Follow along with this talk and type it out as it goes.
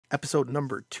episode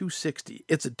number 260.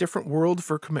 It's a different world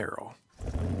for Camaro.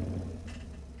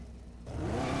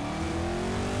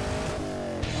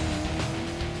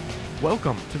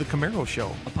 Welcome to the Camaro Show,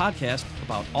 a podcast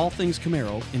about all things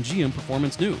Camaro and GM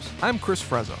performance news. I'm Chris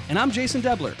Frezzo. And I'm Jason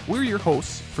Debler. We're your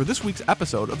hosts for this week's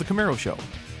episode of the Camaro Show.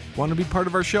 Want to be part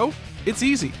of our show? It's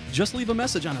easy. Just leave a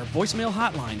message on our voicemail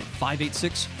hotline at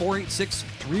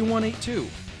 586-486-3182.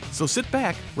 So sit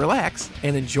back, relax,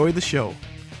 and enjoy the show.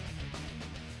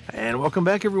 And welcome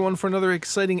back, everyone, for another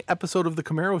exciting episode of the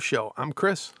Camaro Show. I'm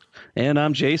Chris. And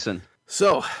I'm Jason.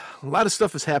 So, a lot of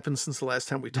stuff has happened since the last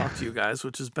time we talked to you guys,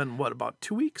 which has been, about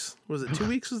 2 weeks? Was it 2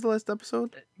 weeks was the last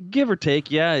episode? Give or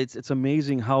take, yeah. It's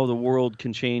amazing how the world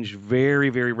can change very,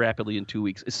 very rapidly in 2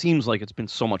 weeks. It seems like it's been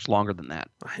so much longer than that.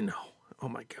 I know. Oh,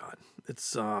 my God.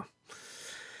 It's,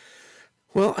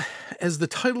 well, as the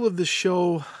title of the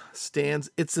show stands,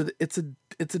 it's a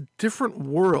different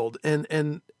world,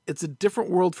 and it's a different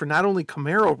world for not only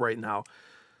Camaro right now,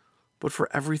 but for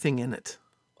everything in it.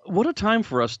 What a time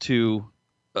for us to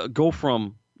go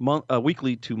from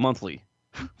weekly to monthly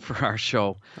for our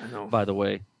show. I know. By the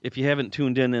way, if you haven't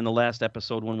tuned in the last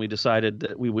episode when we decided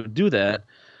that we would do that,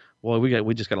 well,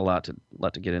 we just got a lot to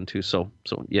get into. So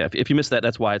yeah, if you missed that,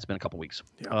 that's why it's been a couple weeks.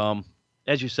 Yeah.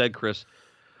 As you said, Chris,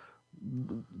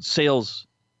 sales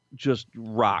just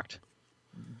rocked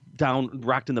in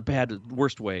the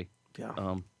worst way.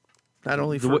 Yeah. Not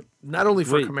only for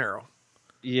Camaro.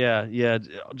 Yeah.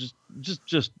 Just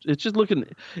it's just looking.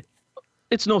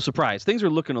 It's no surprise. Things are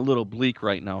looking a little bleak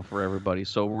right now for everybody.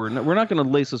 So we're not going to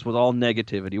lace this with all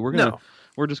negativity. We're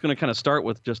just going to kind of start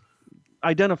with just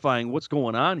identifying what's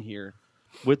going on here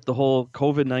with the whole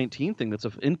COVID-19 thing that's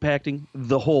impacting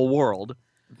the whole world.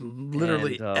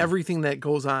 Literally everything that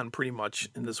goes on pretty much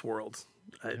in this world.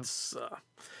 It's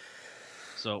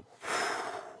so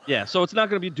it's not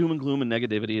going to be doom and gloom and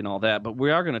negativity and all that, but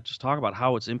we are going to just talk about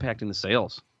how it's impacting the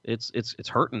sales. It's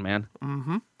hurting, man.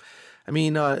 Mm-hmm. I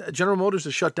mean, General Motors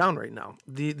is shut down right now.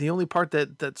 The only part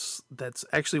that's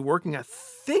actually working, I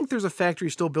think there's a factory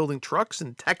still building trucks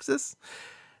in Texas,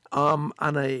 on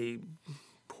a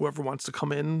whoever wants to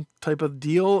come in type of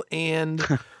deal, and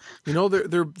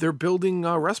they're building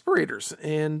respirators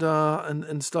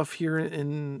and stuff here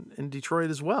in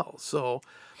Detroit as well. So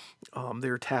they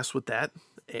were tasked with that,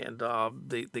 and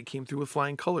they came through with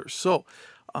flying colors. So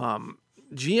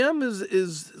GM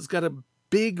is got a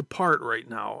big part right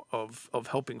now of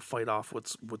helping fight off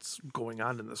what's going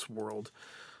on in this world,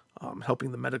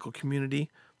 helping the medical community,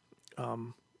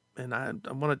 and I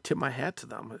want to tip my hat to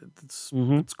them.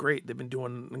 It's great. They've been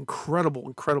doing an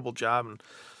incredible job, and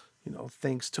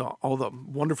thanks to all the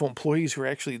wonderful employees who are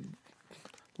actually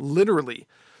literally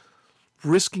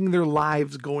risking their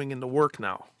lives going into work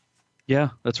now. Yeah,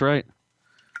 that's right.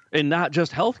 And not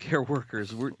just healthcare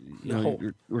workers. We're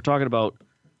talking about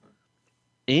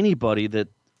anybody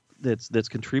that's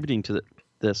contributing to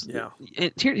this. Yeah.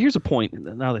 Here's a point.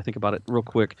 Now that I think about it, real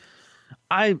quick,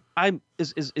 I'm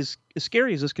as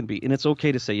scary as this can be, and it's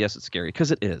okay to say yes, it's scary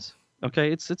because it is.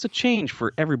 Okay, it's a change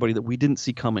for everybody that we didn't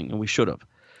see coming, and we should have.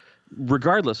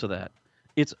 Regardless of that,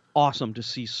 it's awesome to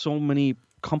see so many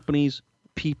companies,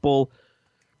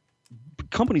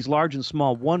 companies large and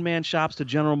small, one-man shops to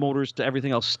General Motors to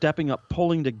everything else, stepping up,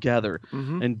 pulling together,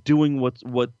 and doing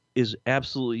what is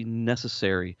absolutely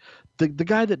necessary. The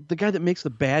guy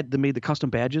that made the custom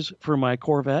badges for my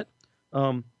Corvette,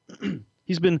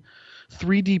 he's been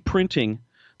 3D printing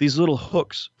these little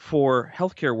hooks for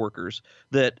healthcare workers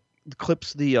that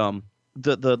clips the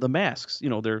masks,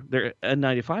 their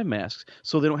N95 masks,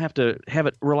 so they don't have to have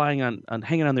it relying on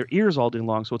hanging on their ears all day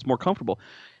long, so it's more comfortable.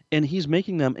 And he's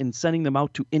making them and sending them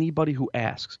out to anybody who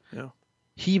asks. Yeah.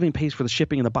 He even pays for the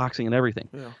shipping and the boxing and everything.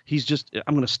 Yeah. He's just,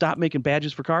 I'm going to stop making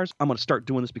badges for cars. I'm going to start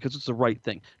doing this because it's the right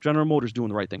thing. General Motors doing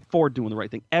the right thing. Ford doing the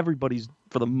right thing. Everybody's,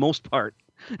 for the most part,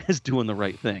 is doing the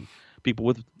right thing. People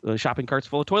with shopping carts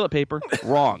full of toilet paper,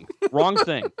 wrong. Wrong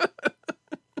thing.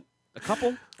 A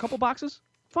couple boxes,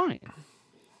 fine.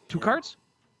 Two carts,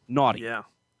 naughty. Yeah.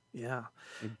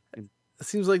 It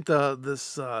seems like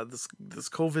this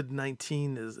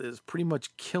COVID-19 is pretty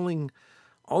much killing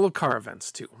all the car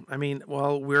events too. I mean,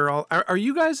 well, are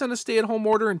you guys on a stay-at-home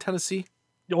order in Tennessee?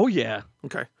 Oh yeah.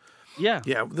 Okay. Yeah.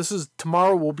 Yeah.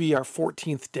 Tomorrow will be our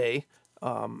 14th day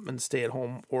in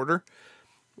stay-at-home order.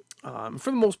 For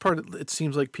the most part, it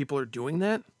seems like people are doing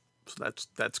that, so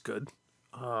that's good.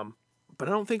 But I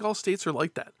don't think all states are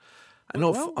like that. I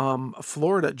know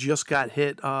Florida just got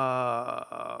hit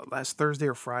last Thursday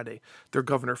or Friday. Their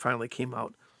governor finally came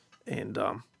out and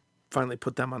finally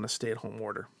put them on a stay-at-home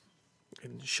order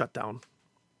and shut down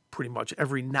pretty much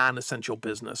every non-essential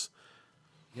business.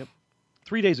 Yep.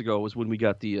 3 days ago was when we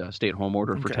got the stay-at-home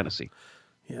order for Okay. Tennessee.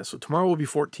 Yeah, so tomorrow will be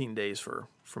 14 days for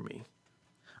me.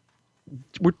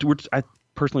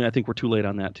 I think we're too late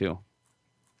on that too.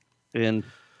 And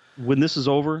when this is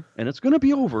over, and it's going to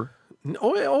be over,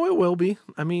 Oh, it will be.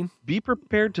 I mean, be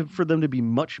prepared for them to be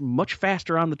much, much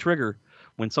faster on the trigger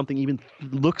when something even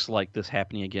looks like this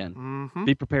happening again. mm-hmm.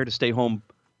 Be prepared to stay home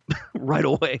right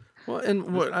away. Well,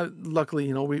 and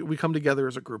luckily, we come together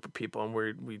as a group of people, and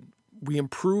we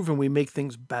improve and we make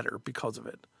things better because of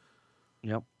it.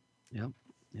 Yep.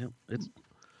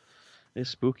 It's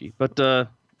spooky, but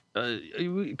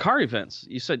car events.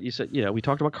 You said yeah. We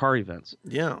talked about car events.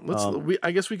 Yeah,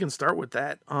 I guess we can start with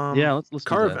that. Yeah, let's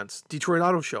car do that. events. Detroit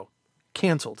Auto Show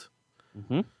canceled.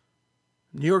 Mm-hmm.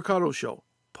 New York Auto Show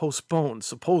postponed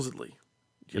supposedly.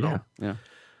 You know. Yeah.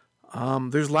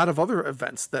 There's a lot of other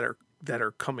events that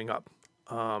are coming up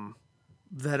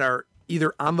that are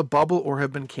either on the bubble or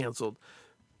have been canceled.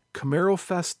 Camaro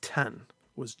Fest X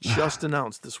was just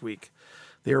announced this week.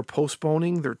 They are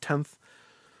postponing their 10th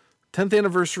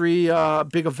anniversary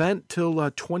big event till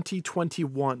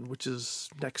 2021, which is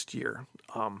next year.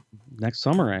 Next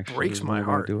summer, actually. Breaks my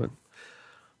heart. Do it.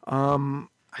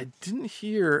 I didn't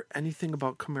hear anything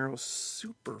about Camaro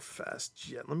Superfest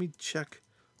yet. Let me check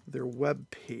their web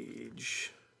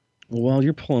page. Well, while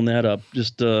you're pulling that up,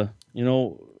 just sorry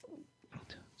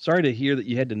to hear that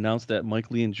you had to announce that Mike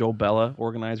Lee and Joe Bella,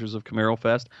 organizers of Camaro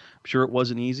Fest. I'm sure it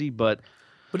wasn't easy, but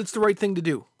it's the right thing to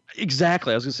do.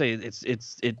 Exactly. I was gonna say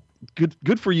it's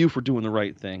good for you for doing the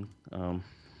right thing.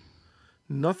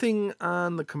 Nothing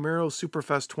on the Camaro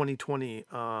Superfest 2020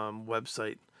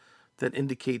 website that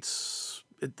indicates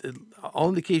it. All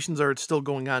indications are it's still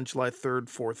going on July 3rd,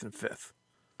 4th, and 5th.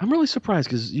 I'm really surprised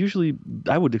because usually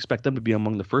I would expect them to be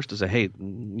among the first to say, hey,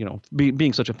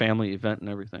 being such a family event and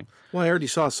everything. Well, I already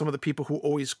saw some of the people who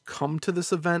always come to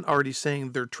this event already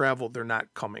saying they're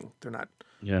not coming. They're not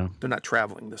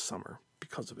traveling this summer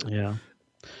because of it. Yeah.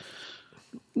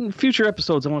 In future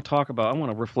episodes, I want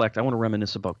to reflect, I want to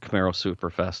reminisce about Camaro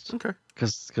Superfest. Okay.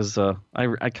 Because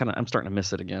I'm starting to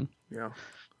miss it again. Yeah.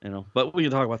 But we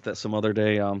can talk about that some other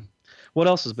day. What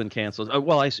else has been canceled?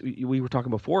 We were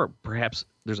talking before. Perhaps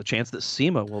there's a chance that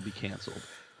SEMA will be canceled.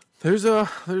 There's a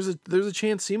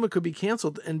chance SEMA could be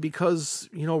canceled, and because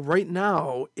right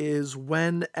now is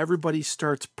when everybody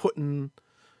starts putting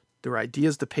their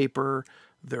ideas to paper,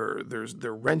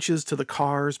 their wrenches to the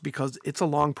cars, because it's a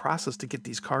long process to get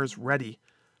these cars ready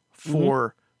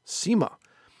for SEMA.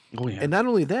 Oh yeah. And not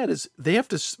only that is they have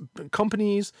to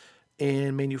companies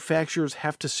and manufacturers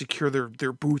have to secure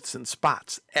their booths and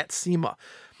spots at SEMA.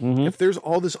 Mm-hmm. If there's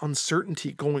all this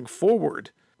uncertainty going forward,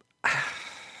 I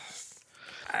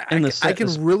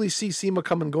can really see SEMA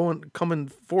coming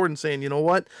forward and saying, you know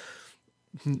what,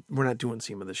 we're not doing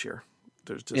SEMA this year.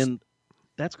 And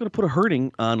that's going to put a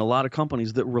hurting on a lot of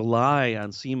companies that rely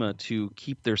on SEMA to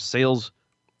keep their sales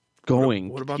going,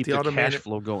 what about keep the their cash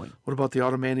flow going. What about the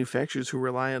auto manufacturers who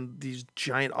rely on these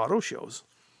giant auto shows?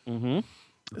 Mm-hmm.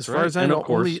 As far as I know,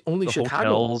 only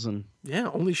Chicago.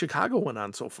 Only Chicago went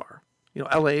on so far.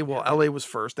 LA. Well, LA was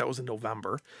first. That was in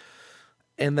November,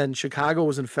 and then Chicago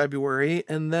was in February,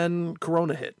 and then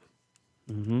Corona hit.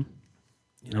 Mm-hmm.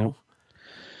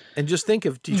 And just think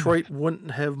if Detroit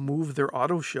wouldn't have moved their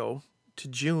auto show to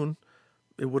June,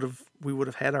 we would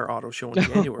have had our auto show in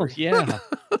January. Yeah.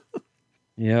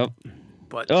 Yep.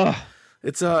 But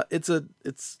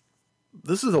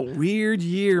this is a weird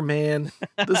year, man.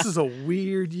 This is a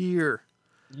weird year.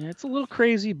 Yeah, it's a little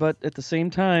crazy, but at the same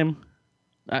time,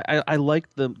 I like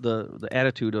the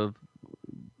attitude of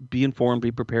be informed,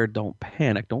 be prepared, don't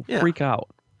panic, don't freak out.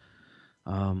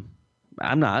 I'm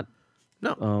not.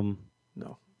 No.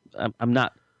 No. I'm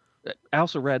not. I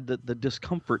also read that the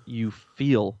discomfort you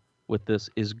feel with this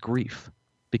is grief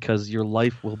because your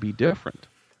life will be different.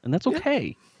 And that's okay.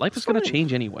 Yeah, life is going to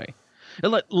change anyway.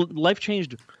 Life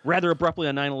changed rather abruptly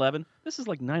on 9/11. This is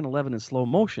like 9/11 in slow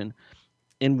motion,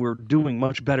 and we're doing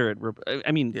much better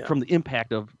from the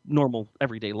impact of normal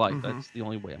everyday life. Mm-hmm. That's the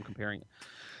only way I'm comparing it.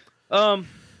 And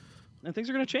things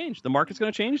are going to change. The market's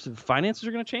going to change. The finances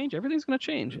are going to change. Everything's going to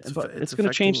change. It's going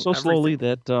to change so slowly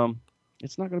that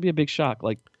it's not going to be a big shock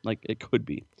like it could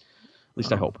be. At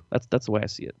least I hope. That's the way I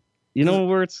see it. You know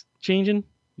where it's changing?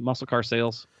 Muscle car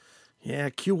sales. Yeah,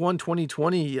 Q1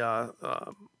 2020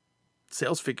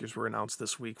 sales figures were announced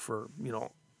this week for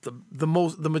the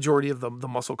majority of the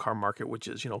muscle car market, which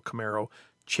is Camaro,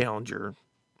 Challenger,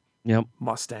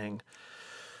 Mustang,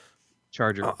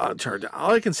 Charger. Charger.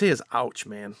 All I can say is, ouch,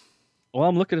 man. Well,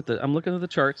 I'm looking at the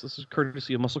charts. This is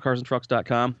courtesy of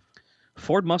MuscleCarsAndTrucks.com.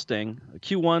 Ford Mustang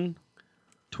Q1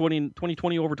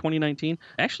 2020 over 2019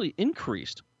 actually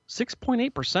increased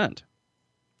 6.8%.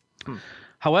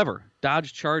 However,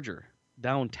 Dodge Charger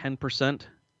down 10%.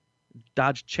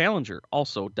 Dodge Challenger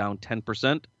also down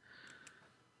 10%.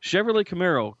 Chevrolet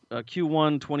Camaro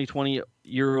Q1 2020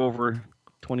 year over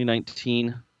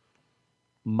 2019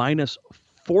 minus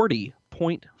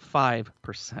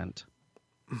 40.5%.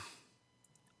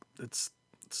 It's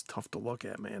tough to look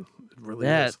at, man. It really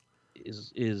That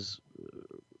is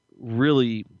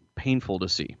really painful to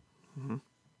see.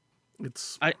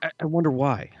 It's I wonder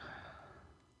why.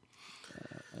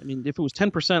 I mean, if it was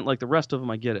 10% like the rest of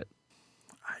them, I get it.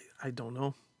 I don't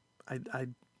know. I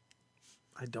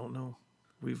don't know.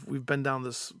 We've been down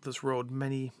this road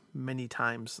many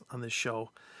times on this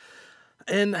show,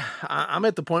 and I'm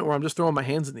at the point where I'm just throwing my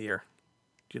hands in the air.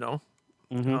 You know,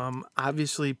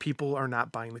 obviously people are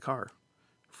not buying the car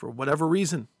for whatever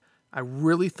reason. I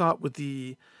really thought with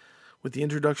the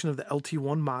introduction of the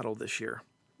LT1 model this year,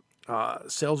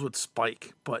 sales would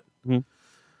spike, but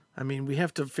I mean, we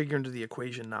have to figure into the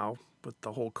equation now with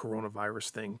the whole coronavirus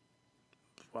thing.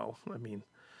 Well, I mean,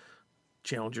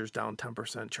 Challenger's down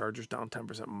 10%, Charger's down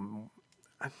 10%.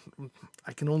 I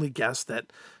can only guess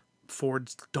that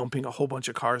Ford's dumping a whole bunch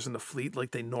of cars in the fleet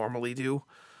like they normally do.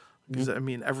 Because, I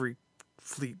mean, every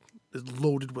fleet is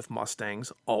loaded with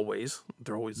Mustangs, always.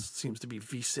 There always seems to be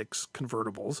V6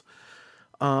 convertibles.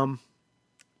 I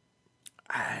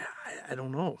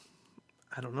don't know.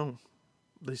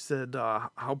 They said,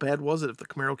 how bad was it? If the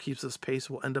Camaro keeps this pace,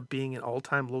 will end up being an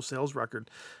all-time low sales record,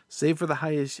 save for the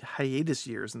hiatus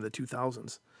years in the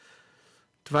 2000s.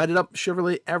 Divided up,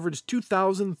 Chevrolet averaged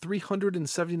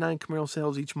 2,379 Camaro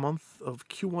sales each month of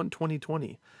Q1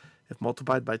 2020. If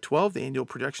multiplied by 12, the annual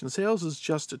projection sales is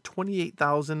just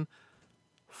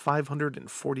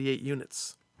 28,548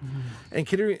 units. And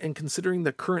considering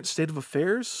the current state of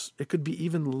affairs, it could be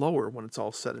even lower when it's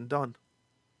all said and done.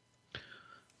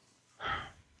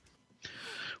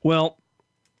 Well,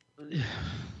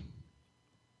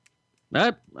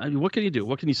 what can you do?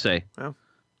 What can you say? Well,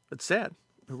 it's sad.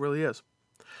 It really is.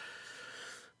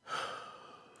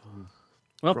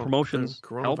 Well, promotions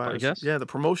help, I guess. Yeah, the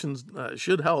promotions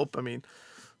should help. I mean,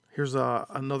 here's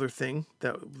another thing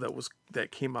that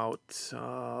came out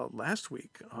last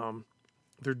week.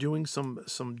 They're doing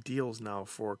some deals now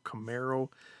for Camaro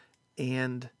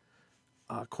and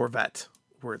Corvette,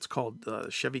 where it's called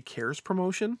Chevy Cares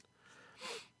promotion.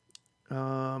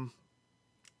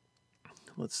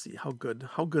 Let's see how good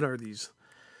are these?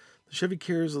 The Chevy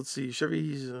Cares. Let's see,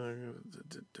 Chevy's.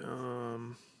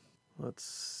 Let's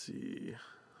see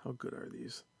how good are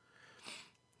these?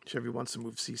 Chevy wants to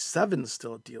move C7s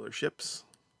still at dealerships.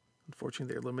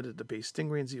 Unfortunately, they're limited to base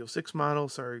Stingray and Z06 model.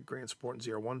 Sorry, Grand Sport and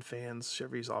Z01 fans.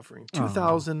 Chevy's offering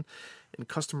 $2,000 in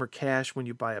customer cash when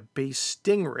you buy a base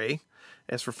Stingray.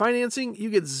 As for financing, you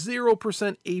get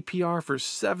 0% APR for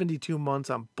 72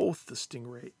 months on both the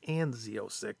Stingray and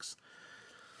Z06.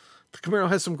 The Camaro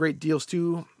has some great deals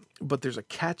too, but there's a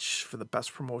catch for the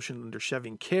best promotion under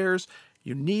Chevy Cares.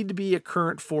 You need to be a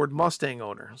current Ford Mustang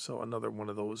owner. So another one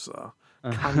of those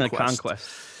conquest.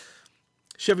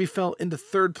 Chevy fell into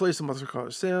third place in muscle car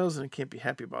sales, and I can't be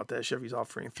happy about that. Chevy's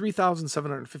offering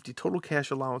 $3,750 total cash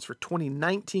allowance for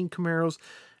 2019 Camaros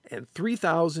and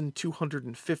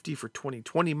 $3,250 for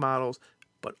 2020 models,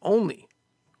 but only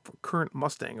for current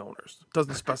Mustang owners.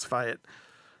 Doesn't specify it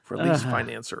for lease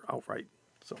finance or outright.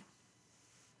 So,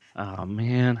 oh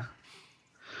man.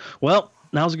 Well,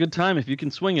 now's a good time if you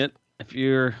can swing it. I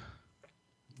think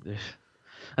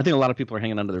a lot of people are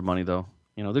hanging on to their money though.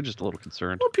 You know, they're just a little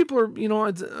concerned. Well, people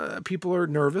are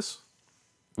nervous.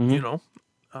 You know,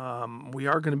 we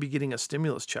are going to be getting a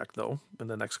stimulus check though in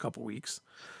the next couple weeks.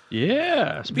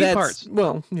 Yeah, speed parts.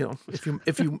 Well, you know,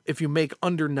 if you make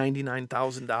under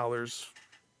 $99,000,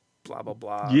 blah blah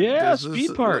blah. Yeah,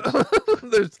 speed parts.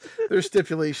 there's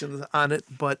stipulations on it,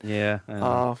 but yeah,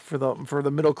 for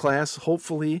the middle class,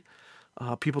 hopefully.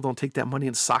 People don't take that money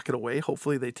and sock it away.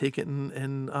 Hopefully they take it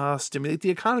and stimulate the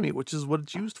economy, which is what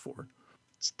it's used for.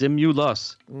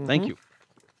 Stimulus. Thank you.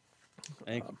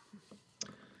 Thank you.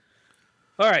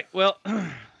 All right. Well,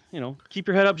 you know, keep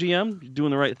your head up, GM. You're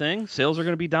doing the right thing. Sales are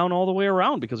going to be down all the way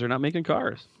around because they're not making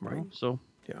cars. Right. You know? So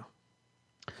yeah.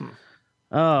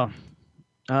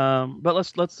 But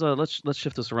let's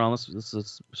shift this around.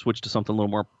 Let's switch to something a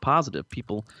little more positive.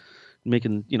 People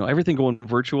making, you know, everything going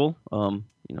virtual.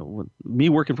 You know, me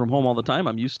working from home all the time,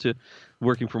 I'm used to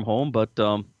working from home. But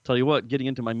tell you what, getting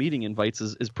into my meeting invites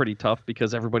is pretty tough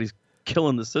because everybody's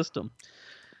killing the system.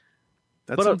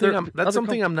 That's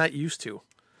something I'm not used to.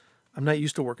 I'm not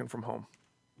used to working from home.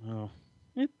 Oh,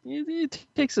 it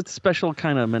takes a special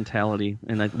kind of mentality,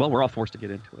 and we're all forced to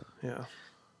get into it. Yeah.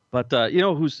 But you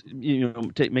know who's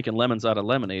making lemons out of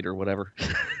lemonade or whatever.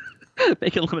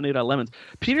 Making lemonade out of lemons.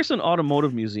 Peterson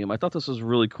Automotive Museum. I thought this was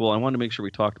really cool. I wanted to make sure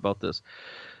we talked about this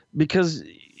because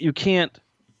you can't,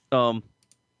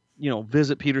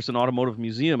 visit Peterson Automotive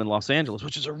Museum in Los Angeles,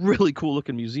 which is a really cool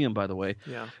looking museum, by the way.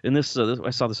 Yeah. And this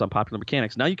I saw this on Popular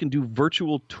Mechanics. Now you can do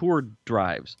virtual tour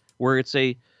drives where it's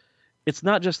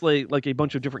not just like a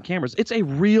bunch of different cameras. It's a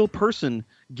real person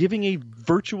giving a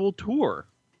virtual tour.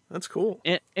 That's cool.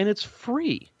 And it's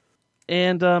free.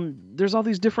 And there's all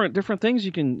these different things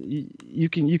you can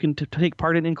take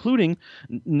part in, including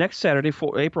next Saturday,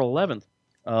 April 11th,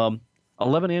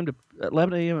 11 a.m.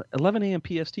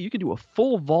 PST. You can do a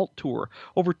full vault tour,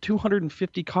 over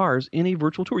 250 cars in a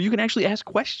virtual tour. You can actually ask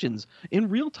questions in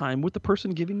real time with the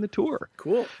person giving the tour.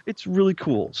 Cool. It's really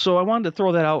cool. So I wanted to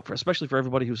throw that out, especially for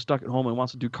everybody who's stuck at home and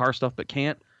wants to do car stuff but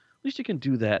can't. At least you can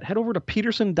do that. Head over to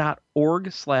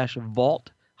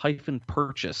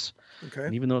peterson.org/vault-purchase. Okay.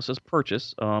 And even though it says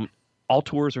purchase, all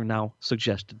tours are now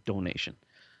suggested donation.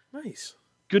 Nice.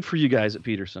 Good for you guys at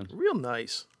Peterson. Real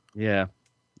nice. Yeah.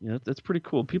 Yeah, that's pretty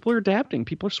cool. People are adapting.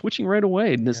 People are switching right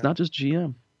away, and it's not just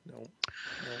GM. No.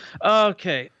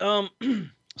 Okay.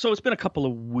 So it's been a couple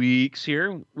of weeks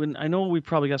here. I know we've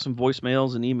probably got some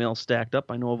voicemails and emails stacked up.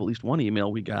 I know of at least one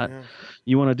email we got. Yeah.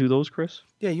 You want to do those, Chris?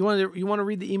 Yeah. You want to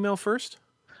read the email first?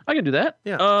 I can do that.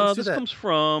 Yeah. This comes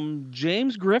from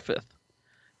James Griffith,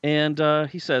 and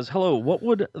he says, "Hello. What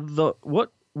would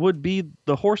be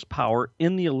the horsepower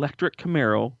in the electric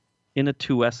Camaro in a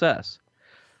 2SS?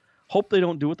 Hope they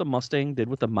don't do what the Mustang did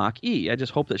with the Mach-E. I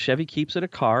just hope that Chevy keeps it a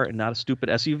car and not a stupid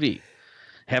SUV.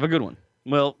 Have a good one."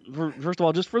 Well, first of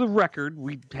all, just for the record,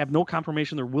 we have no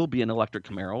confirmation there will be an electric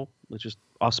Camaro. It's just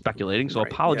us speculating, so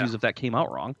apologies if that came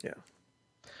out wrong. Yeah.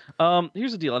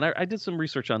 Here's the deal, and I did some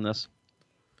research on this.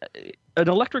 An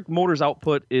electric motor's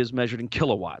output is measured in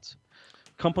kilowatts.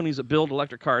 Companies that build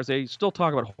electric cars, they still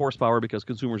talk about horsepower because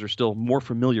consumers are still more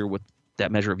familiar with that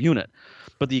measure of unit.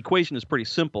 But the equation is pretty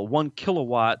simple. 1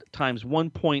 kilowatt times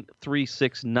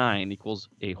 1.369 equals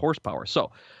a horsepower.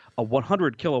 So a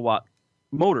 100 kilowatt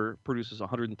motor produces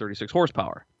 136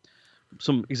 horsepower.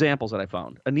 Some examples that I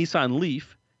found. A Nissan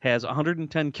Leaf has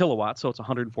 110 kilowatts, so it's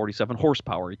 147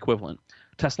 horsepower equivalent.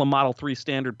 Tesla Model 3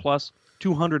 Standard Plus,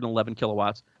 211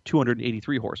 kilowatts,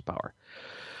 283 horsepower.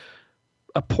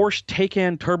 A Porsche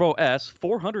Taycan Turbo S,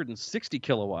 460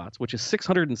 kilowatts, which is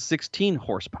 616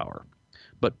 horsepower.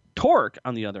 But torque,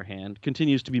 on the other hand,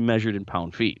 continues to be measured in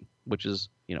pound-feet, which is,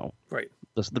 right,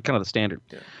 the kind of the standard.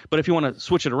 Yeah. But if you want to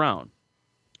switch it around,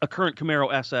 a current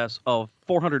Camaro SS of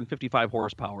 455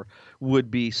 horsepower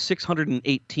would be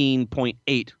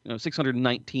 618.8,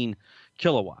 619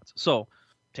 kilowatts. So,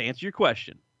 to answer your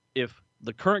question, if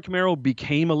the current Camaro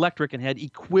became electric and had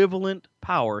equivalent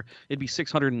power, it'd be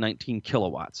 619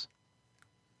 kilowatts.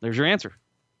 There's your answer.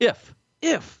 If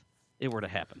it were to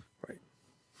happen. Right.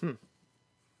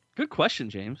 Good question,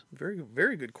 James. Very,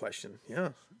 very good question.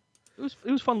 Yeah.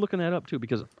 It was fun looking that up too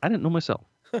because I didn't know myself.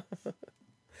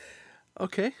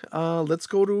 Okay. Let's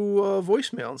go to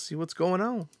voicemail and see what's going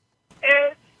on.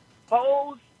 It's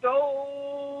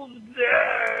Postal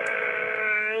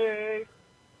Day.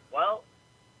 Well,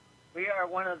 we are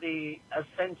one of the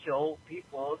essential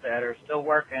people that are still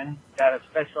working. Got a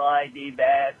special ID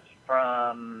badge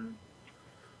from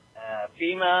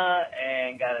FEMA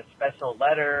and got a special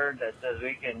letter that says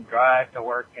we can drive to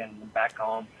work and back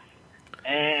home.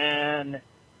 And,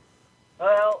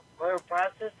 well, we're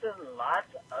processing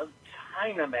lots of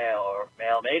China mail or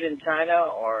mail made in China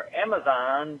or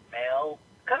Amazon mail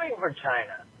coming from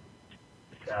China.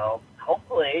 So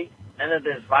hopefully none of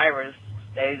this virus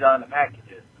stays on the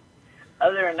packages.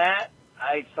 Other than that,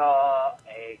 I saw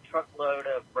a truckload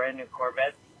of brand new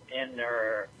Corvettes in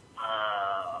their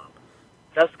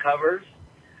dust covers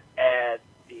at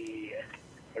the,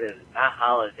 what is it, not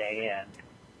Holiday Inn.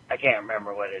 I can't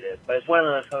remember what it is, but it's one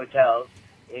of those hotels.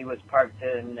 He was parked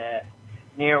in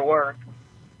near work,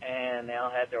 and they all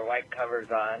had their white covers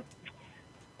on.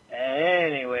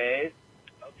 Anyways,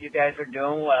 hope you guys are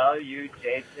doing well. You,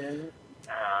 Jason,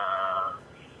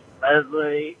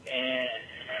 Leslie, and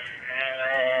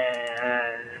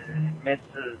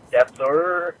Mrs.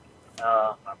 Depler.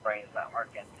 My brain's not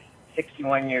working.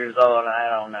 61 years old, and I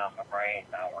don't know. My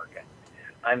brain's not working.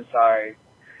 I'm sorry.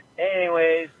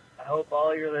 Anyways, I hope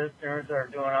all your listeners are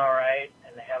doing all right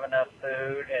and have enough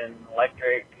food and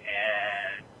electric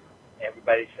and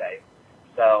everybody's safe.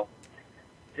 So,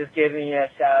 just giving you a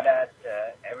shout out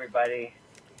to everybody.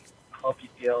 Hope you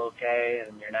feel okay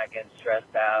and you're not getting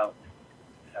stressed out.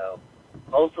 So,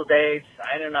 Postal Day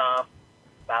signing off.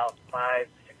 About 5-6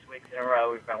 weeks in a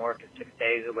row, we've been working 6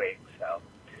 days a week. So,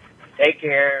 take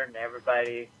care and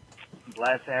everybody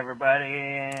bless everybody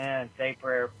and say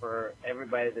prayer for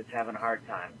everybody that's having a hard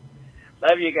time.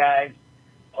 Love you guys.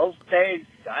 Postal Dave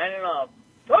signing off.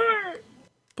 Sorry.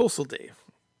 Postal Dave.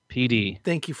 PD.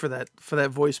 Thank you for that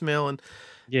voicemail, and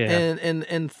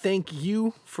and thank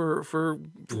you for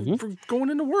going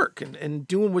into work and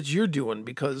doing what you're doing,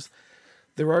 because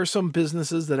there are some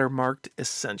businesses that are marked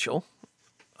essential,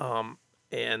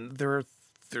 and they're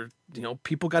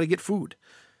people got to get food,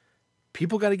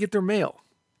 people got to get their mail,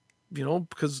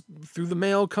 because through the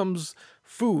mail comes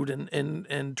food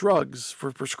and drugs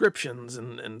for prescriptions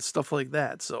and stuff like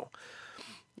that. So,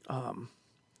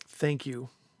 thank you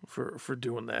for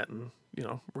doing that, and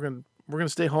we're gonna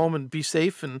stay home and be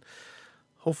safe, and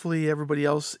hopefully everybody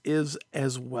else is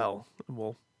as well, and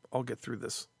we'll all get through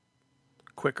this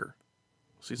quicker.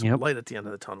 See some light at the end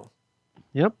of the tunnel.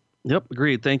 Yep,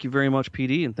 agreed. Thank you very much,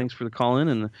 PD, and thanks for the call in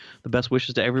and the best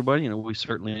wishes to everybody. We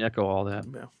certainly echo all that.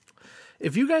 Yeah.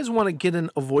 If you guys want to get in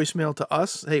a voicemail to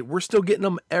us, hey, we're still getting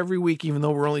them every week, even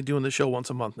though we're only doing the show once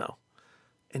a month now.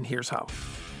 And here's how.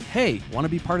 Hey, want to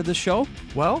be part of this show?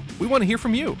 Well, we want to hear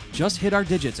from you. Just hit our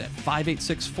digits at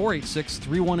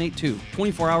 586-486-3182,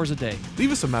 24 hours a day.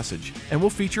 Leave us a message, and we'll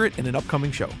feature it in an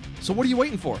upcoming show. So what are you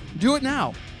waiting for? Do it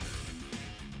now.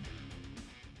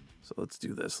 So let's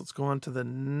do this. Let's go on to the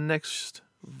next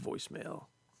voicemail.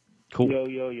 Cool.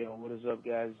 Yo, what is up,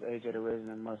 guys? AJ the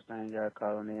Resident Mustang guy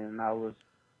calling in. And I was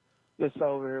just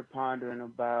over here pondering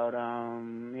about,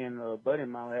 me and a buddy of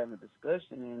mine were having a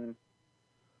discussion,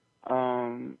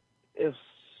 and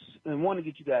want to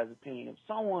get you guys' opinion. If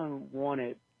someone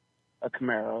wanted a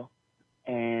Camaro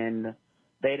and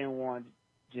they didn't want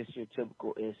just your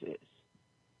typical SS,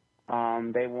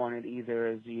 they wanted either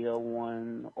a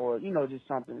ZL1 or, just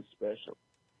something special,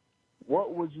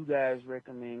 what would you guys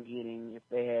recommend getting if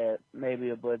they had maybe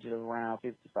a budget of around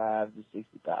 $55,000 to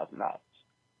 $60,000?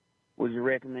 Would you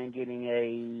recommend getting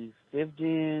a 5th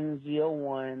gen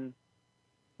ZL1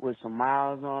 with some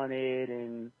miles on it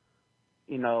and,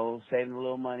 saving a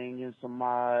little money and getting some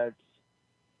mods?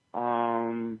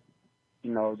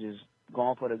 Just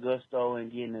going for the gusto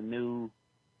and getting a new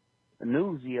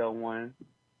ZL1,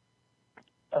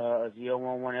 a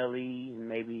ZL1 1LE, and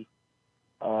maybe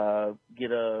have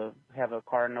a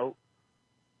car note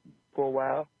for a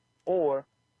while? Or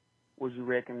would you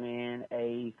recommend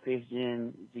a 5th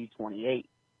gen Z28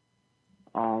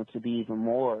 to be even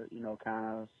more,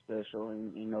 kind of special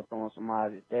and, throwing some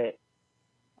odds at that?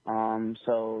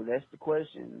 So that's the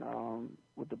question.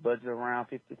 With the budget around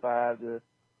 $55,000 to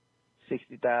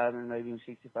 $60,000, maybe even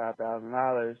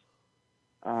 $65,000,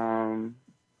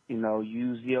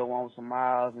 use ZL1 with some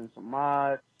miles and some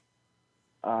mods,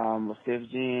 a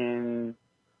 5th gen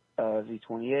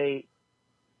Z28,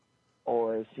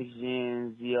 or a 6th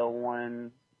gen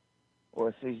ZL1, or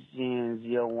a 6th gen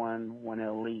ZL1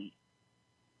 1LE,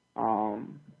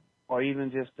 or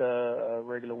even just a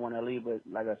regular 1LE. But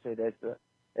like I said,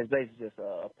 it's basically just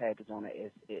a package on the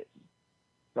SS.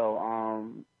 So,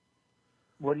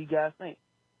 what do you guys think?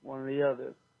 One or the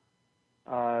other?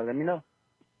 Let me know.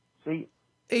 See you.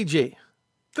 AJ,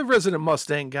 the resident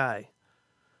Mustang guy,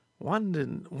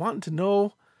 wanting to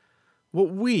know what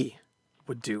we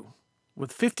would do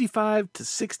with $55,000 to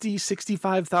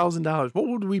 $65,000. What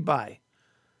would we buy?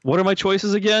 What are my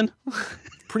choices again?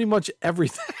 Pretty much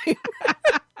everything.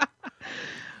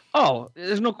 Oh,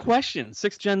 there's no question.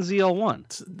 6th gen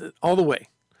ZL1. All the way.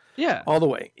 Yeah. All the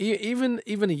way. Even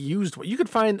a used one. You could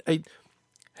find a...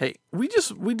 Hey, we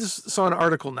just saw an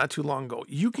article not too long ago.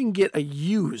 You can get a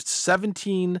used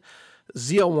 17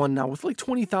 ZL1 now with like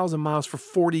 20,000 miles for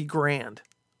 $40,000.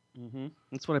 Mm-hmm.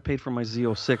 That's what I paid for my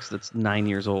Z06 that's 9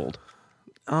 years old.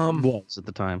 Was at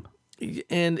the time.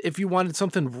 And if you wanted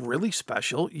something really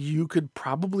special, you could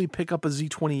probably pick up a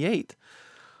Z28,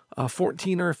 a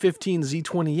 14 or a 15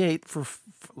 Z28 for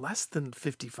less than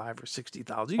 55 or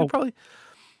 60,000. You could probably,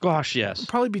 gosh, yes,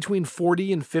 probably between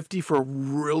 40 and 50 for a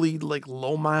really like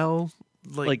low mile,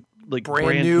 like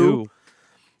brand new.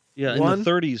 Yeah, one. In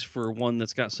the 30s for one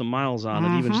that's got some miles on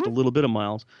it, even just a little bit of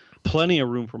miles. Plenty of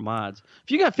room for mods.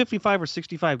 If you got 55 or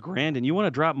 65 grand and you want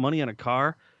to drop money on a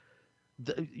car,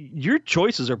 your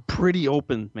choices are pretty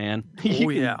open, man.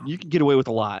 You can get away with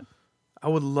a lot. I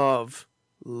would love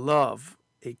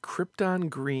a Krypton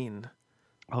green.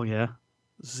 Oh yeah,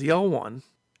 ZL1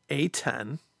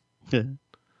 A10.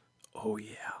 Oh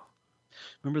yeah.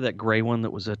 Remember that gray one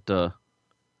that was at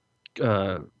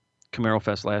Camaro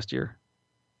Fest last year?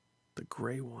 The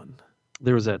gray one.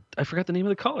 There was that. I forgot the name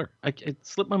of the color. It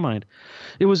slipped my mind.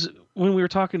 It was when we were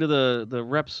talking to the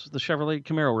reps, the Chevrolet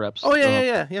Camaro reps. Oh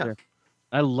yeah.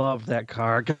 I love that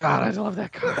car. God, I love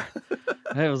that car.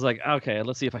 I was like, okay,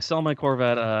 let's see if I sell my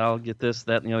Corvette, I'll get this,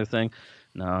 that, and the other thing.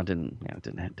 No, it didn't. Yeah, it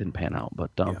didn't pan out.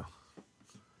 But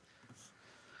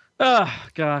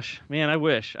gosh, man, I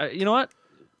wish. You know what?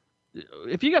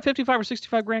 If you got 55 or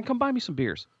 65 grand, come buy me some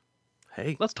beers.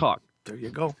 Hey, let's talk. There you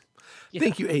go. Yeah.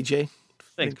 Thank you, AJ.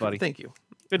 Thanks, buddy. Thank you.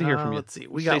 Good to hear from you. Let's see.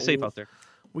 Stay safe out there.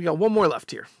 We got one more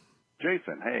left here.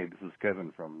 Jason, hey, this is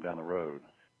Kevin from down the road.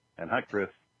 And hi, Chris.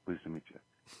 Pleased to meet you.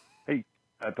 Hey,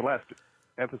 at the last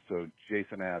episode,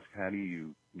 Jason asked, how do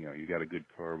you got a good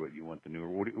car, but you want the newer.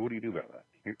 What do you do about that?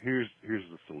 Here's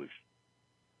the solution.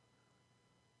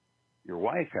 Your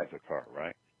wife has a car,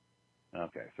 right?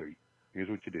 Okay, so here's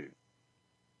what you do.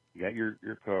 You got your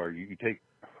car. You take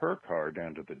her car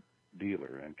down to the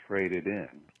dealer and trade it in,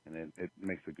 and it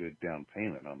makes a good down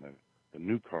payment on the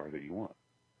new car that you want.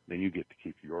 Then you get to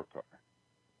keep your car.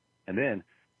 And then,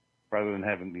 rather than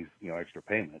having these extra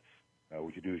payments,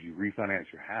 what you do is you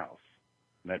refinance your house,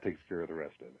 and that takes care of the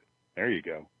rest of it. There you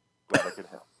go. Glad I could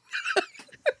help.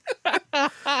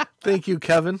 Thank you,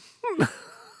 Kevin.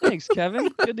 Thanks, Kevin.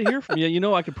 Good to hear from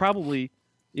you. I could probably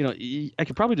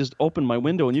just open my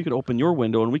window and you could open your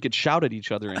window and we could shout at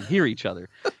each other and hear each other.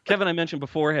 Kevin, I mentioned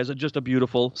before, has just a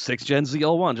beautiful 6th Gen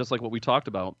ZL1, just like what we talked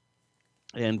about.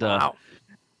 And wow.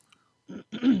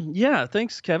 Yeah,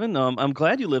 thanks, Kevin. I'm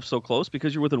glad you live so close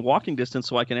because you're within walking distance,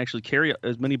 so I can actually carry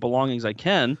as many belongings as I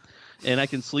can, and I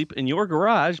can sleep in your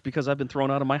garage because I've been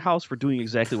thrown out of my house for doing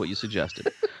exactly what you suggested.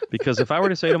 Because if I were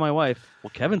to say to my wife,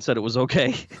 "Well, Kevin said it was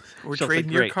okay," we're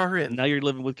trading your car in. Now you're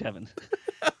living with Kevin.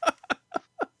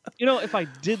 If I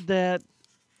did that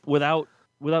without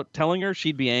telling her,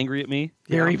 she'd be angry at me,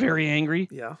 very, very angry.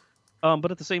 Yeah.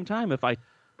 But at the same time, if I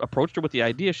approached her with the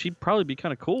idea, she'd probably be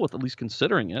kind of cool with at least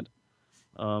considering it.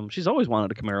 She's always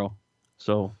wanted a Camaro,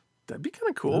 so that'd be kind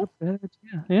of cool.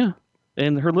 Yeah.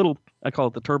 And her little, I call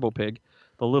it the Turbo Pig,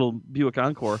 the little Buick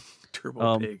Encore.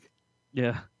 Turbo Pig.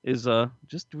 Yeah, is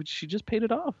she just paid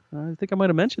it off. I think I might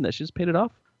have mentioned that she just paid it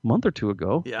off a month or two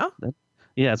ago. Yeah.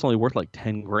 Yeah, it's only worth like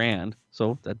 10 grand,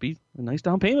 so that'd be a nice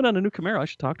down payment on a new Camaro. I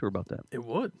should talk to her about that. It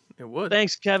would.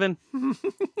 Thanks, Kevin.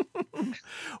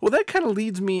 Well, that kind of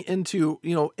leads me into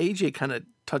AJ kind of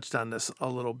touched on this a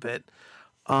little bit.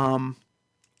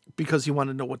 Because he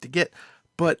wanted to know what to get,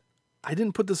 but I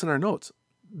didn't put this in our notes.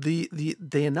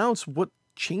 They announced what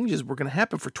changes were going to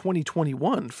happen for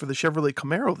 2021 for the Chevrolet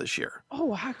Camaro this year.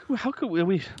 Oh, how could we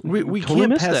totally can't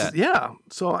miss pass that? Yeah,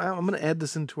 so I'm going to add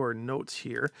this into our notes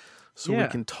here, so we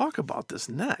can talk about this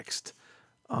next.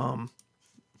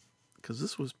 Because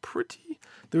this was pretty.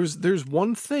 There's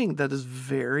one thing that is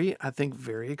very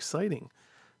exciting.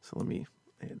 So let me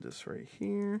add this right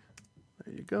here.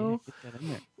 There you go. Yeah, get that in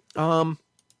there.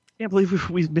 Can't believe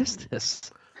we missed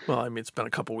this. Well, I mean, it's been a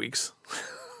couple weeks.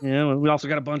 Yeah, we also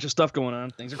got a bunch of stuff going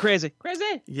on. Things are crazy.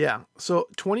 Yeah. So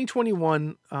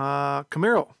 2021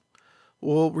 Camaro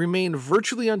will remain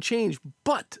virtually unchanged,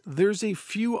 but there's a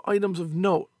few items of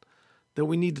note that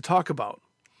we need to talk about.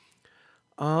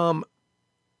 The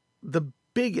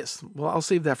biggest, well, I'll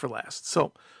save that for last.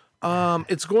 So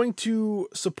it's going to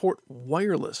support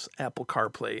wireless Apple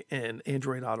CarPlay and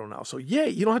Android Auto now. So yay,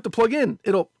 you don't have to plug in.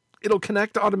 It'll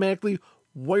connect automatically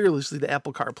wirelessly to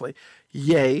Apple CarPlay.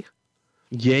 Yay.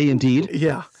 Yay, indeed.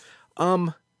 Yeah.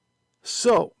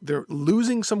 So they're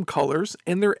losing some colors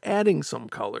and they're adding some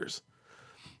colors.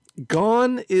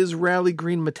 Gone is Rally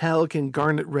Green Metallic and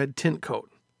Garnet Red Tint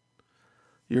Coat.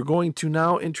 You're going to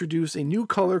now introduce a new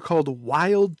color called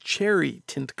Wild Cherry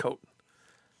Tint Coat.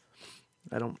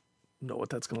 I don't know what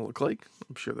that's going to look like.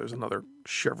 I'm sure there's another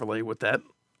Chevrolet with that.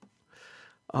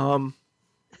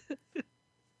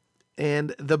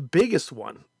 And the biggest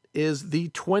one is the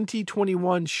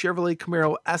 2021 Chevrolet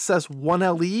Camaro SS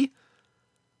 1LE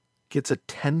gets a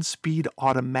 10-speed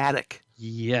automatic.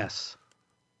 Yes.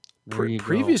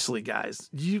 Previously, guys,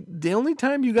 the only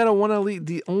time you got a 1LE,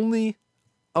 the only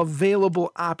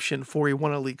available option for a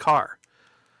 1LE car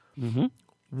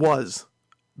was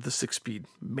the 6-speed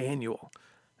manual.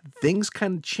 Things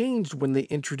kind of changed when they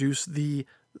introduced the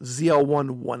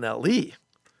ZL1 1LE.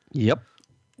 Yep.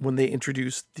 When they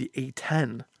introduced the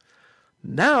A10.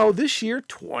 Now, this year,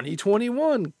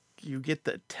 2021, you get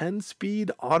the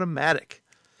 10-speed automatic.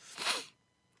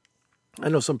 I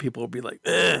know some people will be like,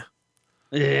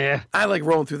 yeah, I like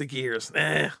rolling through the gears.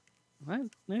 I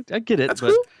get it. That's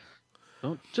but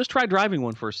cool. Just try driving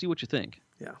one first. See what you think.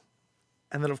 Yeah.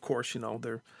 And then, of course,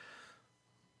 they're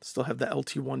still have the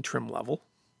LT1 trim level.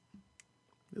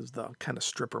 Is the kind of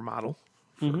stripper model.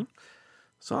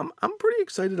 So I'm pretty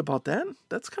excited about that.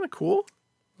 That's kind of cool.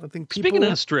 I think people. Speaking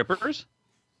of strippers,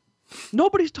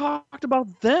 nobody's talked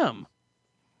about them.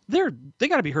 They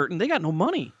got to be hurting. They got no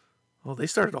money. Well, they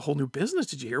started a whole new business.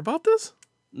 Did you hear about this?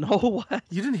 No, what?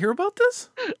 You didn't hear about this?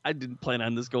 I didn't plan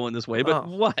on this going this way, but Oh.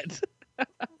 what?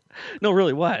 No,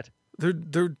 really, what?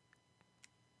 They're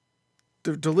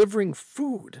delivering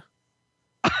food,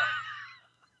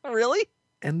 Really?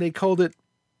 and they called it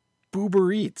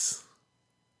Boober Eats.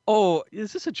 Oh,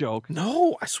 is this a joke?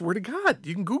 No, I swear to God,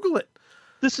 you can Google it.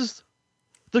 This is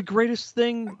the greatest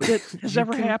thing that has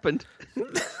ever happened.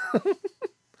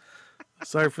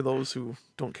 Sorry for those who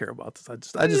don't care about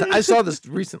this. I saw this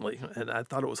recently, and I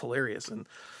thought it was hilarious and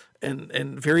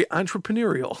very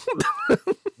entrepreneurial.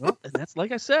 Well, and that's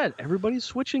like I said, everybody's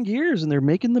switching gears and they're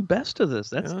making the best of this.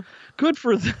 That's good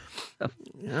for them.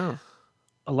 Yeah.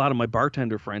 A lot of my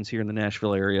bartender friends here in the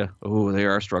Nashville area, they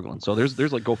are struggling. So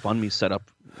there's like GoFundMe set up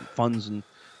funds and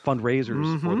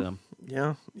fundraisers for them.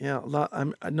 Yeah. A lot.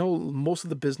 I know most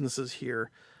of the businesses here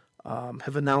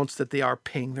have announced that they are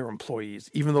paying their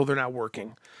employees, even though they're not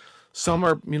working. Some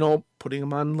are, putting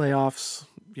them on layoffs.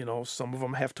 Some of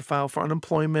them have to file for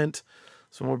unemployment.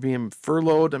 Some are being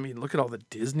furloughed. I mean, look at all the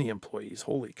Disney employees.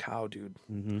 Holy cow, dude.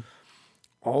 Mm-hmm.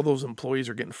 All those employees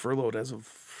are getting furloughed as of,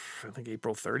 I think,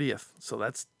 April 30th. So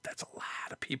that's a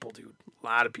lot of people, dude. A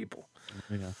lot of people.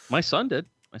 Yeah. My son did.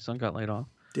 My son got laid off.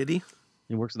 Did he?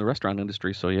 He works in the restaurant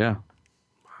industry, so yeah.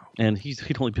 And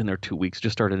he'd only been there 2 weeks,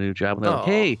 just started a new job. And they're like,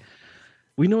 hey,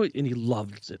 we know it. And he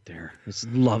loves it there. He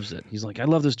loves it. He's like, I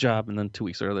love this job. And then 2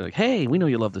 weeks later, they're like, hey, we know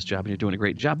you love this job and you're doing a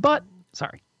great job. But,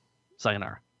 sorry,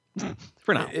 sayonara.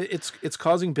 For now. It's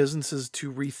causing businesses to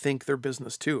rethink their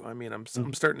business, too. I mean, I'm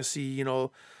starting to see,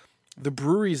 the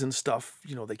breweries and stuff,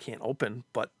 they can't open,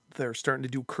 but they're starting to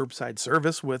do curbside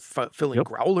service with filling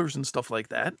growlers and stuff like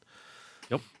that.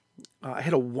 Yep. I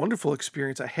had a wonderful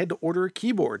experience. I had to order a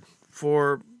keyboard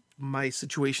for my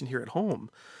situation here at home,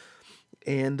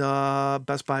 and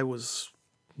Best Buy was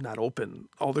not open.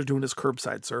 All they're doing is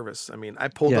curbside service. I mean, I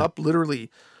pulled up, literally,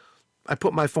 I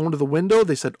put my phone to the window.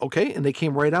 They said, okay, and they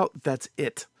came right out. That's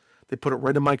it. They put it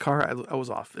right in my car. I was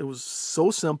off. It was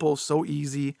so simple, so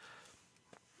easy.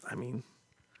 I mean,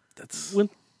 that's...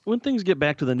 When things get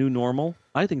back to the new normal,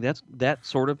 I think that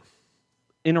sort of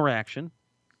interaction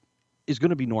is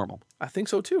going to be normal. I think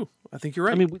so, too. I think you're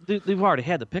right. I mean, they've already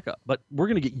had the pickup, but we're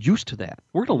going to get used to that.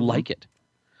 We're going to like it.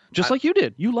 Just like you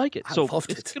did. You like it. So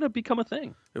it's going to become a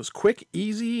thing. It was quick,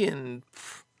 easy, and,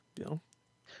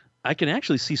 I can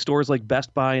actually see stores like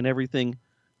Best Buy and everything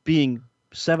being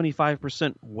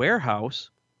 75%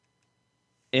 warehouse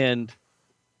and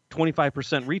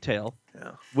 25% retail,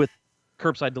 with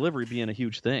curbside delivery being a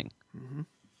huge thing.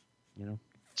 Mm-hmm.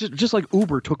 Just like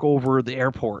Uber took over the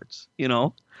airports. Yeah.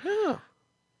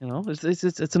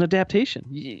 It's an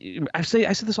adaptation. I say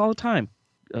this all the time.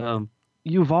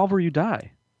 You evolve or you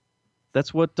die.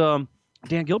 That's what Dan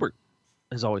Gilbert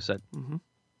has always said. Mm-hmm.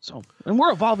 So, and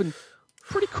we're evolving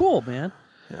pretty cool, man.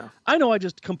 Yeah. I know I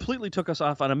just completely took us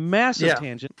off on a massive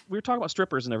tangent. We were talking about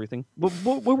strippers and everything.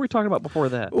 What were we talking about before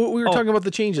that? Well, we were talking about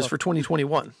the changes for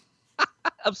 2021.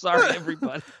 I'm sorry,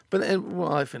 everybody.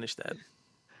 I finished that.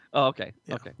 Oh, okay.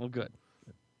 Yeah. Okay. Well, good.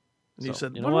 And you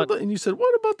said,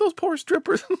 what about those poor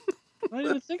strippers? I didn't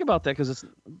even think about that because it's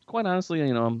quite honestly,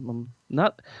 I'm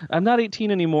not 18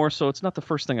 anymore, so it's not the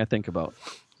first thing I think about.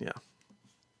 Yeah.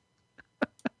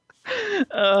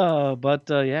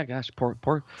 Yeah, gosh,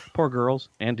 poor girls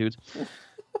and dudes.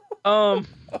 You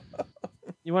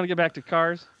want to get back to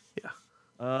cars?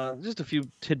 Yeah. Just a few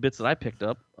tidbits that I picked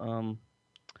up.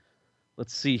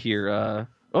 Let's see here.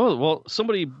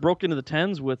 Somebody broke into the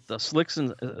 10s with slicks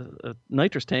and a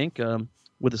nitrous tank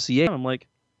with a C8. I'm like,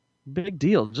 big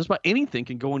deal. Just about anything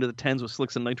can go into the 10s with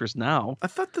slicks and nitrous now. I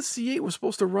thought the C8 was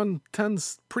supposed to run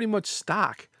 10s pretty much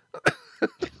stock.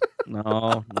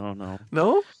 No.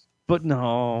 No? But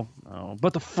no.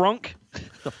 But the frunk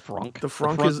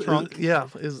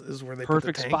is where they perfect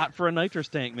put the tank. spot for a nitrous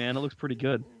tank, man. It looks pretty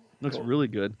good. Looks really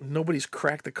good. Nobody's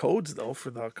cracked the codes though for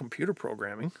the computer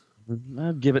programming.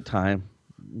 Give it time.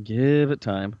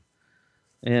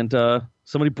 And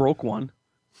somebody broke one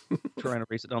trying to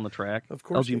race it down the track. Of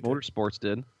course, LG Motorsports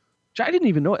did. Which I didn't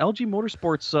even know. LG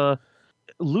Motorsports.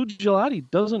 Lou Gelati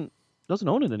doesn't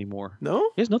own it anymore.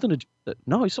 No, he has nothing to.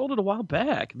 No, he sold it a while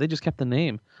back. They just kept the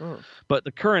name. Oh. But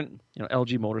the current,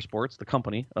 LG Motorsports, the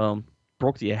company,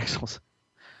 broke the axles.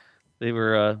 They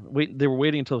were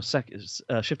waiting until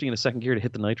shifting into second gear to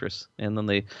hit the nitrous, and then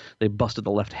they busted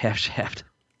the left half shaft.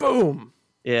 Boom.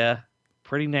 Yeah,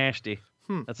 pretty nasty.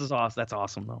 That's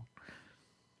awesome though.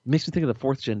 Makes me think of the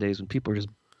 4th gen days when people are just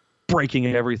breaking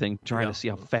everything, trying to see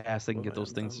how fast they can get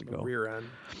those things to go. Rear end.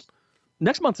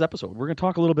 Next month's episode, we're going to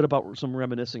talk a little bit about some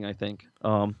reminiscing, I think.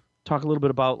 Talk a little bit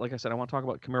about, like I said, I want to talk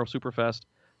about Camaro Superfest,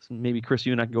 maybe Chris,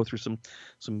 you and I can go through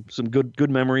some good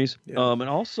memories. Yeah. And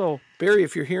also, Barry,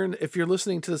 if you're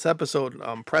listening to this episode,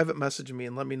 private message me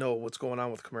and let me know what's going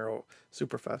on with Camaro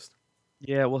Superfest.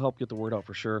 yeah, we'll help get the word out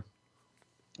for sure.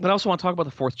 But I also want to talk about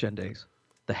the 4th gen days,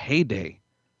 the heyday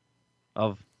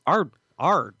of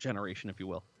our generation, if you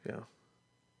will. Yeah.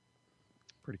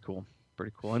 Pretty cool.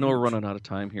 Pretty cool. I know we're running out of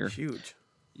time here. Huge.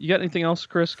 You got anything else,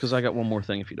 Chris? Because I got one more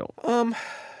thing if you don't.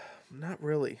 Not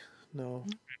really. No.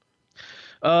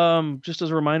 Just as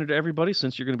a reminder to everybody,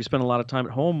 since you're going to be spending a lot of time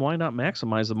at home, why not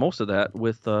maximize the most of that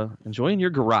with enjoying your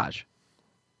garage?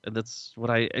 And that's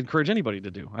what I encourage anybody to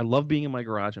do. I love being in my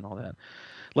garage and all that.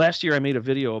 Last year, I made a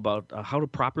video about how to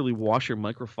properly wash your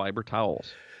microfiber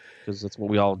towels, because that's what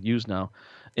we all use now.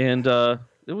 And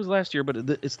it was last year, but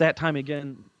it's that time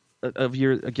again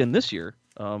this year.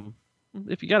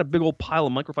 If you got a big old pile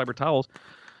of microfiber towels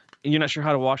and you're not sure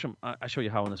how to wash them, I show you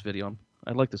how in this video.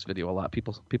 I like this video a lot.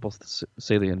 People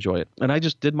say they enjoy it. And I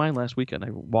just did mine last weekend. I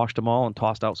washed them all and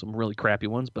tossed out some really crappy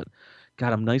ones, but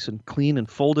got them nice and clean and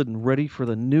folded and ready for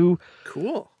the new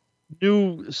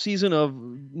season of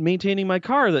maintaining my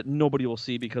car that nobody will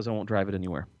see because I won't drive it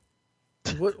anywhere.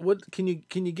 What can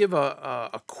you give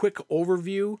a quick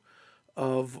overview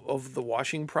of the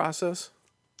washing process?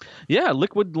 Yeah,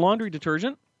 liquid laundry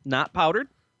detergent, not powdered.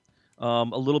 A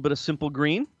little bit of simple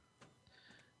green.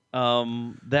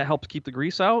 That helps keep the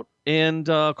grease out, and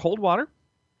cold water,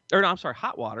 or no, I'm sorry,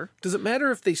 hot water. Does it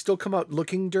matter if they still come out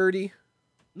looking dirty?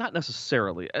 Not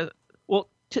necessarily. Well,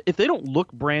 if they don't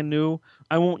look brand new,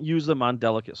 I won't use them on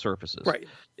delicate surfaces. Right.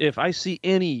 If I see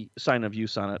any sign of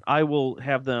use on it, I will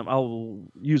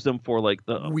use them for like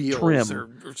the wheels trim,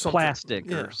 or something.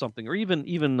 plastic or something, or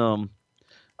even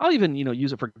I'll even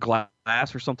use it for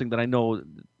glass or something that I know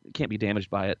can't be damaged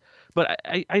by it. But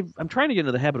I'm trying to get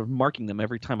into the habit of marking them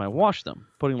every time I wash them,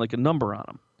 putting like a number on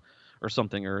them or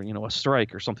something, or a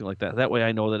strike or something like that. That way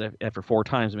I know that after 4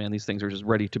 times, man, these things are just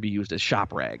ready to be used as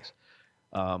shop rags.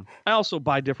 I also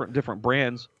buy different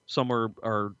brands. Some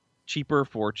are cheaper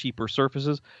for cheaper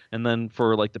surfaces, and then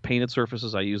for like the painted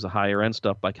surfaces, I use the higher end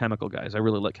stuff by Chemical Guys. I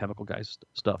really like Chemical Guys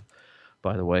stuff,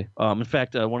 by the way. In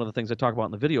fact, one of the things I talk about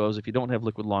in the video is if you don't have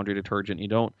liquid laundry detergent, you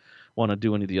don't want to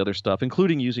do any of the other stuff,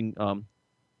 including using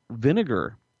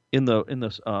vinegar in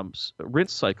the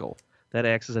rinse cycle. That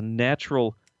acts as a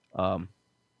natural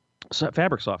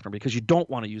fabric softener, because you don't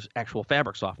want to use actual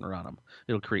fabric softener on them.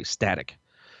 It'll create static.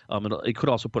 It could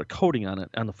also put a coating on it,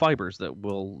 on the fibers, that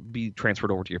will be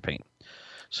transferred over to your paint.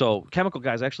 So Chemical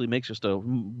Guys actually makes just a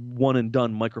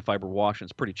one-and-done microfiber wash, and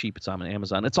it's pretty cheap. It's on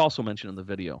Amazon. It's also mentioned in the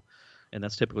video, and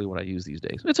that's typically what I use these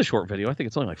days. It's a short video. I think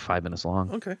it's only like 5 minutes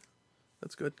long. Okay.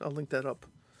 That's good. I'll link that up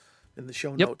in the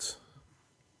show notes.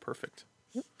 Perfect.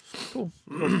 Yep. Cool.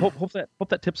 hope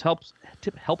that tip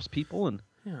helps people, and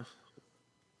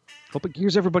hope it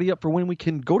gears everybody up for when we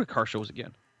can go to car shows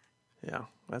again. Yeah,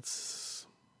 that's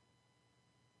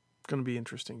going to be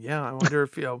interesting. Yeah, I wonder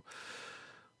if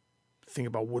think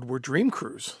about Woodward Dream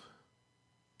Cruise.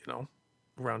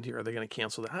 Around here, are they going to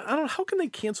cancel that? I don't know. How can they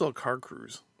cancel a car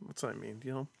cruise? What's that I mean?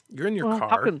 You're in your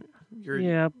car.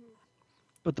 Yeah,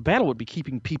 but the battle would be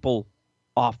keeping people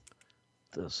off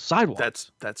the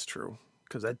sidewalks. That's true,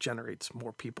 because that generates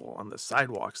more people on the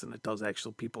sidewalks than it does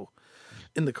actual people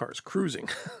in the cars cruising.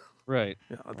 Right.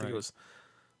 Yeah, I think it was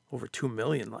over 2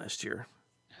 million last year.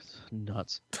 That's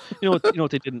nuts. You know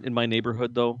what they did in my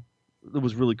neighborhood though? It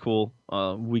was really cool.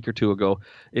 A week or two ago,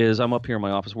 is I'm up here in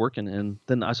my office working, and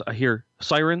then I hear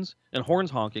sirens and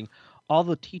horns honking. All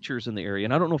the teachers in the area,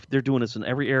 and I don't know if they're doing this in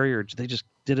every area or they just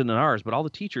did it in ours, but all the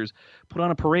teachers put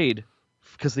on a parade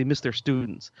because they missed their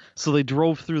students. So they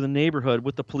drove through the neighborhood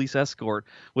with the police escort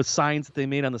with signs that they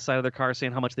made on the side of their car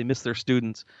saying how much they missed their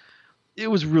students. It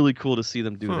was really cool to see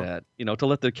them do that, to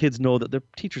let their kids know that their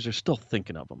teachers are still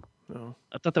thinking of them. Oh.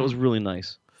 I thought that was really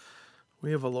nice.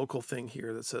 We have a local thing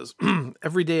here that says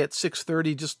every day at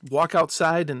 6:30, just walk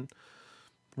outside and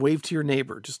wave to your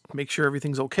neighbor. Just make sure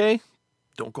everything's okay.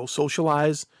 Don't go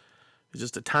socialize. It's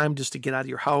just a time just to get out of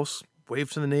your house,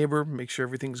 wave to the neighbor, make sure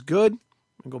everything's good,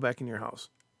 and go back in your house.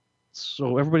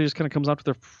 So everybody just kind of comes out to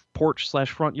their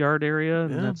porch/front yard area,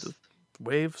 and just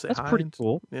wave, say hi. That's pretty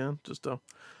cool. Yeah, just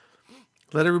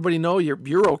let everybody know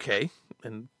you're okay,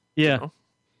 and they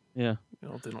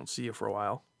don't see you for a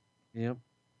while. Yep.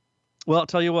 Well, I'll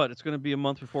tell you what, it's going to be a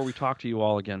month before we talk to you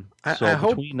all again. So I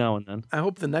hope, between now and then, I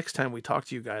hope the next time we talk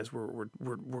to you guys, we're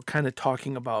kind of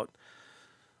talking about,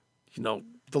 the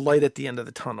light at the end of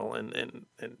the tunnel and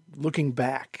looking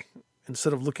back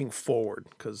instead of looking forward.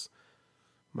 Because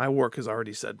my work has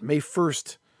already said May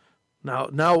 1st.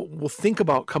 Now we'll think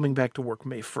about coming back to work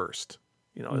May 1st.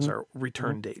 As our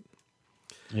return date.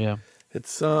 Yeah,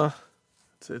 it's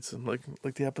It's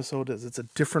like the episode is. It's a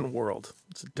different world.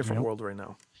 It's a different world right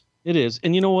now. It is.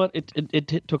 And you know what?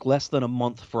 It took less than a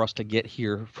month for us to get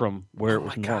here from where it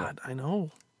was normal. Oh, my God. I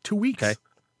know. 2 weeks. Okay.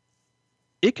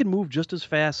 It can move just as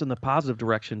fast in the positive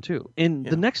direction, too. And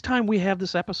the next time we have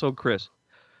this episode, Chris,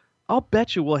 I'll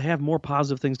bet you we'll have more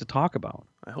positive things to talk about.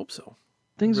 I hope so.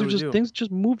 Things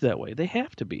just move that way. They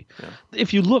have to be. Yeah.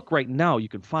 If you look right now, you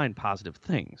can find positive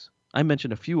things. I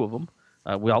mentioned a few of them.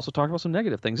 We also talked about some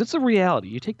negative things. It's a reality.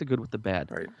 You take the good with the bad.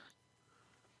 Right.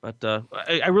 But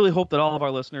I really hope that all of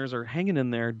our listeners are hanging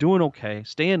in there, doing okay,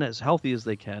 staying as healthy as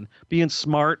they can, being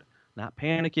smart, not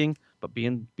panicking, but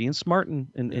being smart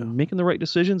and making the right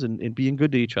decisions and being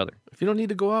good to each other. If you don't need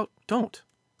to go out, don't.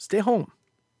 Stay home.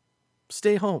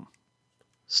 Stay home.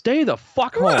 Stay the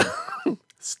fuck home.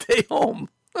 Stay home.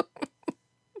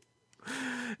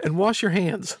 And wash your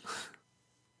hands.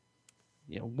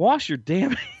 Yeah, wash your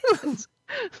damn hands.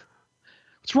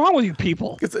 What's wrong with you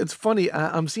people? It's funny.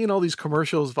 I'm seeing all these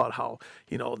commercials about how,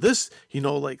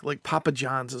 like Papa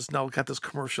John's has now got this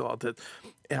commercial out that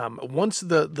once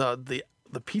the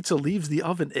pizza leaves the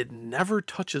oven, it never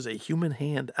touches a human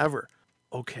hand ever.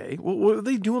 Okay. What are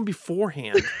they doing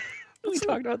beforehand? We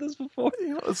talked about this before.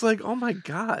 It's like, oh my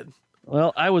God.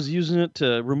 Well, I was using it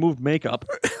to remove makeup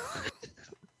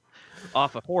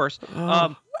off a horse.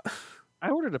 I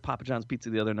ordered a Papa John's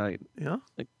pizza the other night. Yeah?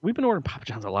 We've been ordering Papa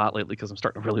John's a lot lately because I'm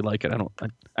starting to really like it.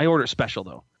 I order it special,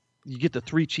 though. You get the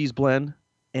 3 cheese blend,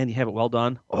 and you have it well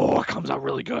done. Oh, it comes out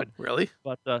really good. Really?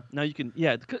 But now you can,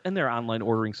 and their online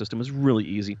ordering system is really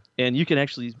easy. And you can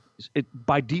actually,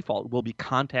 by default, will be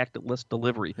contactless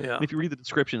delivery. Yeah. And if you read the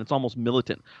description, it's almost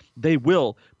militant. They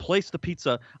will place the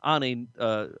pizza on a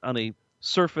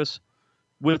surface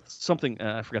with something,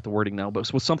 I forgot the wording now,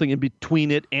 but with something in between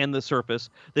it and the surface.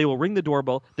 They will ring the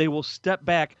doorbell. They will step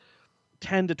back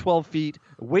 10 to 12 feet,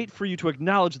 wait for you to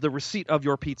acknowledge the receipt of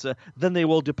your pizza. Then they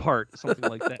will depart, something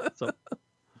like that. So,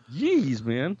 yeez,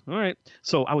 man. All right.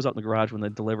 So I was out in the garage when they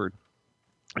delivered.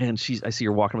 And I see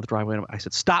her walking up the driveway. And I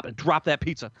said, "Stop and drop that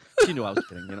pizza." She knew I was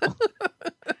kidding,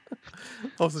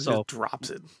 Also, she just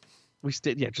drops it. We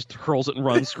stayed, just hurls it and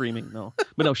runs screaming. No,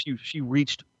 but no, she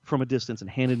reached from a distance and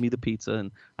handed me the pizza,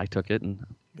 and I took it, and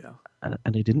and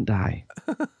I didn't die.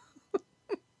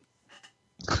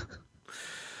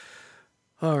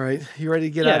 All right, you ready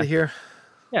to get out of here?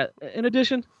 Yeah. In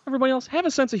addition, everybody else, have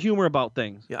a sense of humor about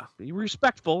things. Yeah. Be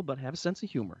respectful, but have a sense of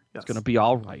humor. Yes. It's going to be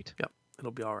all right. Yep,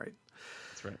 it'll be all right.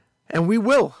 That's right. And we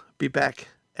will be back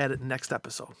at it next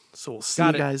episode. So we'll see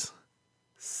you guys.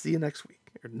 See you next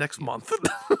week or next month.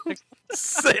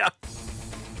 See ya.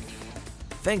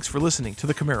 Thanks for listening to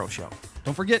The Camaro Show.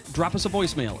 Don't forget, drop us a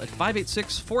voicemail at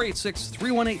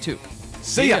 586-486-3182.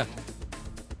 See ya.